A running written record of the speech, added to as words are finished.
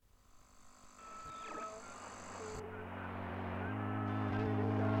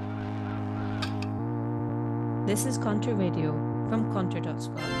This is Contra Radio from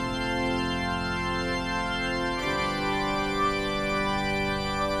Contra.Squad.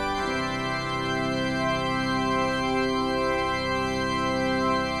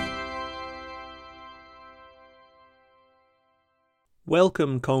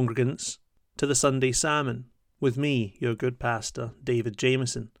 Welcome, congregants, to the Sunday Sermon, with me, your good pastor, David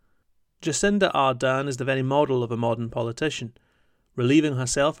Jameson. Jacinda Ardern is the very model of a modern politician. Relieving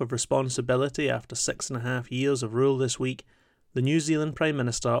herself of responsibility after 6.5 years of rule this week, the New Zealand Prime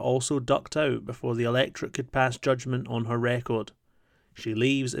Minister also ducked out before the electorate could pass judgment on her record. She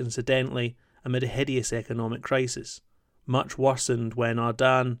leaves, incidentally, amid a hideous economic crisis, much worsened when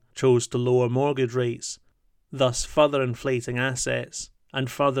Ardern chose to lower mortgage rates, thus further inflating assets and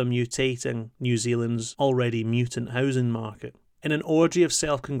further mutating New Zealand's already mutant housing market. In an orgy of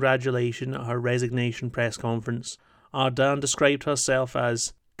self-congratulation at her resignation press conference, Ardern described herself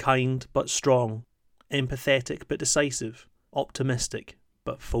as kind but strong, empathetic but decisive, optimistic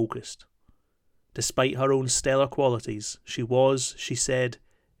but focused. Despite her own stellar qualities, she was, she said,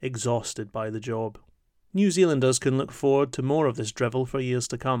 exhausted by the job. New Zealanders can look forward to more of this drivel for years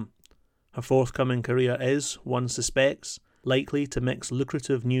to come. Her forthcoming career is, one suspects, likely to mix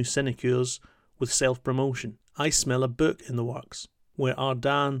lucrative new sinecures with self-promotion. I smell a book in the works, where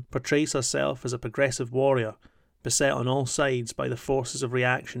Ardern portrays herself as a progressive warrior, beset on all sides by the forces of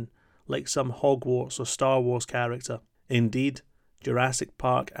reaction, like some Hogwarts or Star Wars character. Indeed, Jurassic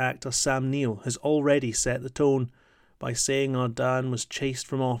Park actor Sam Neill has already set the tone by saying Ardern was chased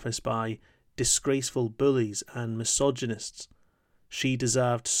from office by disgraceful bullies and misogynists. She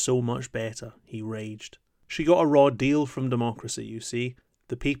deserved so much better, he raged. She got a raw deal from democracy, you see.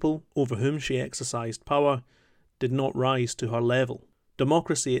 The people over whom she exercised power did not rise to her level.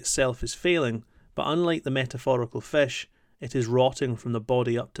 Democracy itself is failing, but unlike the metaphorical fish, it is rotting from the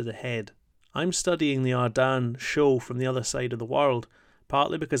body up to the head. I'm studying the Ardern show from the other side of the world,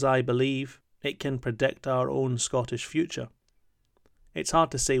 partly because I believe it can predict our own Scottish future. It's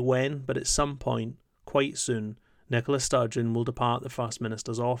hard to say when, but at some point, quite soon, Nicola Sturgeon will depart the First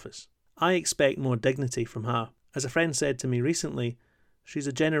Minister's office. I expect more dignity from her. As a friend said to me recently, she's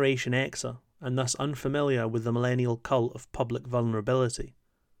a Generation Xer, and thus unfamiliar with the millennial cult of public vulnerability.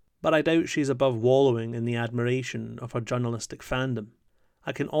 But I doubt she's above wallowing in the admiration of her journalistic fandom.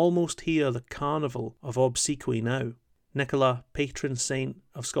 I can almost hear the carnival of obsequy now. Nicola, patron saint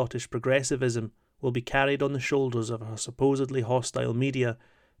of Scottish progressivism, will be carried on the shoulders of her supposedly hostile media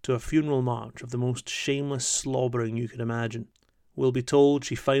to a funeral march of the most shameless slobbering you could imagine. We'll be told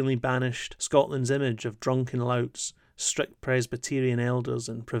she finally banished Scotland's image of drunken louts, strict Presbyterian elders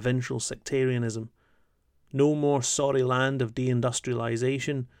and provincial sectarianism. No more sorry land of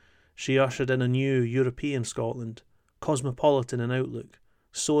deindustrialisation. She ushered in a new European Scotland, cosmopolitan in outlook,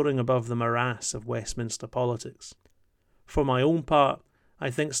 soaring above the morass of Westminster politics. For my own part, I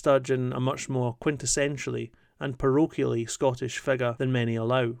think Sturgeon a much more quintessentially and parochially Scottish figure than many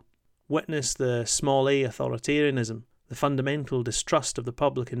allow. Witness the small a authoritarianism, the fundamental distrust of the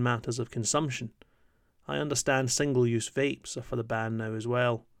public in matters of consumption. I understand single-use vapes are for the ban now as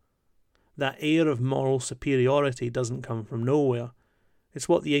well. That air of moral superiority doesn't come from nowhere. It's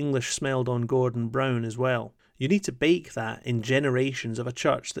what the English smelled on Gordon Brown as well. You need to bake that in generations of a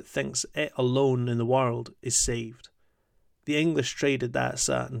church that thinks it alone in the world is saved. The English traded that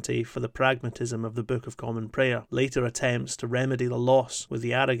certainty for the pragmatism of the Book of Common Prayer, later attempts to remedy the loss with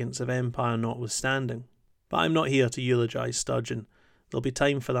the arrogance of empire notwithstanding. But I'm not here to eulogise Sturgeon. There'll be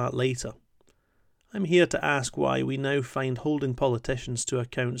time for that later. I'm here to ask why we now find holding politicians to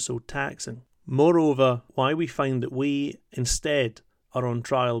account so taxing. Moreover, why we find that we, instead, are on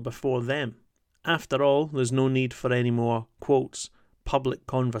trial before them. After all, there's no need for any more, quotes, public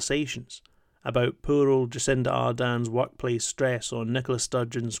conversations about poor old Jacinda Ardern's workplace stress or Nicola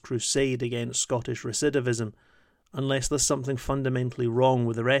Sturgeon's crusade against Scottish recidivism, unless there's something fundamentally wrong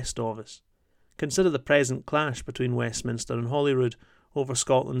with the rest of us. Consider the present clash between Westminster and Holyrood over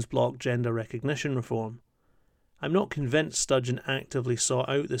Scotland's block gender recognition reform. I'm not convinced Sturgeon actively sought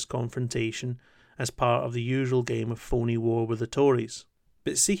out this confrontation as part of the usual game of phony war with the Tories.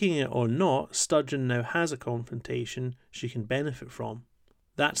 But seeking it or not, Sturgeon now has a confrontation she can benefit from.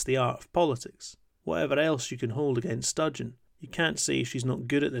 That's the art of politics. Whatever else you can hold against Sturgeon, you can't say she's not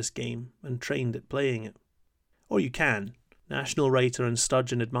good at this game and trained at playing it. Or you can. National writer and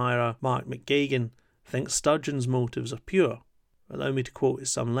Sturgeon admirer Mark McGagan thinks Sturgeon's motives are pure. Allow me to quote at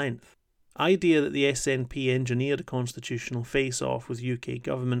some length. Idea that the SNP engineered a constitutional face-off with UK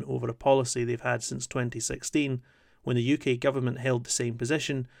government over a policy they've had since 2016, when the UK government held the same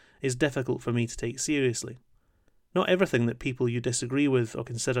position, is difficult for me to take seriously. Not everything that people you disagree with or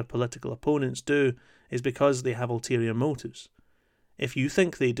consider political opponents do is because they have ulterior motives. If you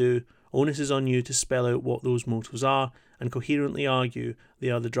think they do, onus is on you to spell out what those motives are and coherently argue they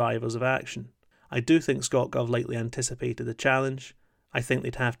are the drivers of action. I do think ScotGov lightly anticipated the challenge. I think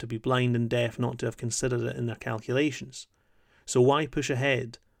they'd have to be blind and deaf not to have considered it in their calculations. So why push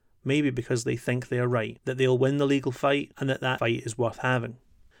ahead? Maybe because they think they are right, that they'll win the legal fight and that fight is worth having.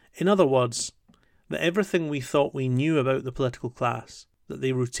 In other words, that everything we thought we knew about the political class, that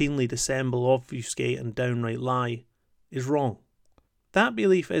they routinely dissemble, obfuscate and downright lie, is wrong. That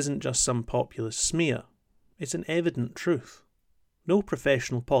belief isn't just some populist smear, it's an evident truth. No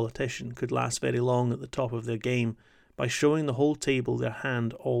professional politician could last very long at the top of their game by showing the whole table their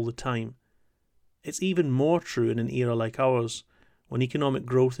hand all the time. It's even more true in an era like ours, when economic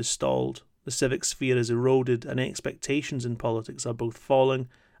growth is stalled, the civic sphere is eroded, and expectations in politics are both falling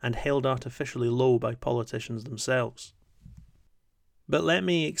and held artificially low by politicians themselves. But let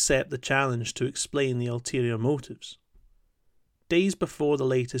me accept the challenge to explain the ulterior motives. Days before the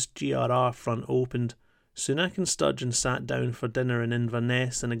latest GRR front opened, Sunak and Sturgeon sat down for dinner in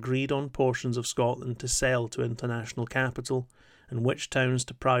Inverness and agreed on portions of Scotland to sell to international capital and which towns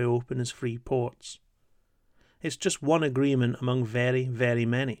to pry open as free ports. It's just one agreement among very, very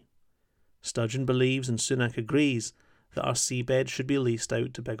many. Sturgeon believes and Sunak agrees that our seabed should be leased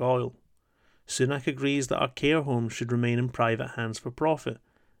out to big oil. Sunak agrees that our care homes should remain in private hands for profit,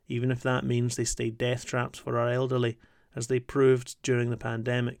 even if that means they stay death traps for our elderly, as they proved during the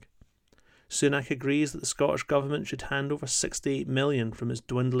pandemic. Sunak agrees that the Scottish Government should hand over 68 million from its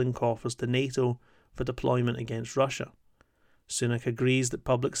dwindling coffers to NATO for deployment against Russia. Sunak agrees that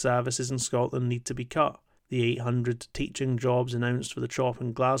public services in Scotland need to be cut. The 800 teaching jobs announced for the CHOP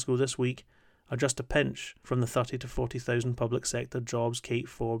in Glasgow this week are just a pinch from the 30 to 40,000 public sector jobs Kate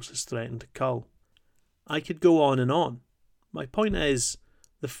Forbes has threatened to cull. I could go on and on. My point is,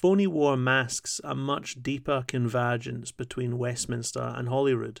 the phony war masks a much deeper convergence between Westminster and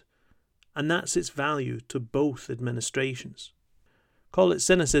Holyrood, and that's its value to both administrations. Call it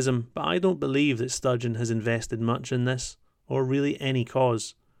cynicism, but I don't believe that Sturgeon has invested much in this, or really any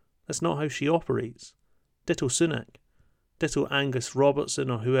cause. That's not how she operates. Ditto Sunak. Ditto Angus Robertson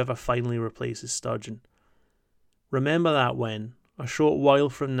or whoever finally replaces Sturgeon. Remember that when, a short while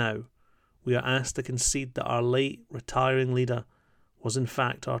from now, we are asked to concede that our late, retiring leader was in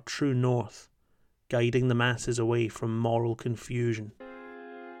fact our true north, guiding the masses away from moral confusion.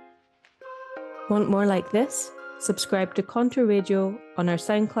 Want more like this? Subscribe to Contour Radio on our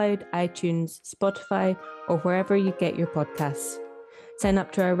SoundCloud, iTunes, Spotify, or wherever you get your podcasts. Sign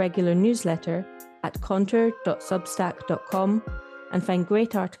up to our regular newsletter at contour.substack.com and find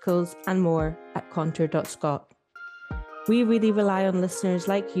great articles and more at contour.scot. We really rely on listeners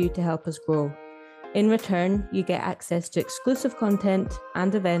like you to help us grow. In return, you get access to exclusive content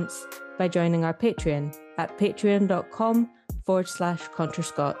and events by joining our Patreon at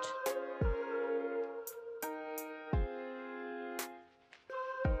patreon.com/ContoursScot.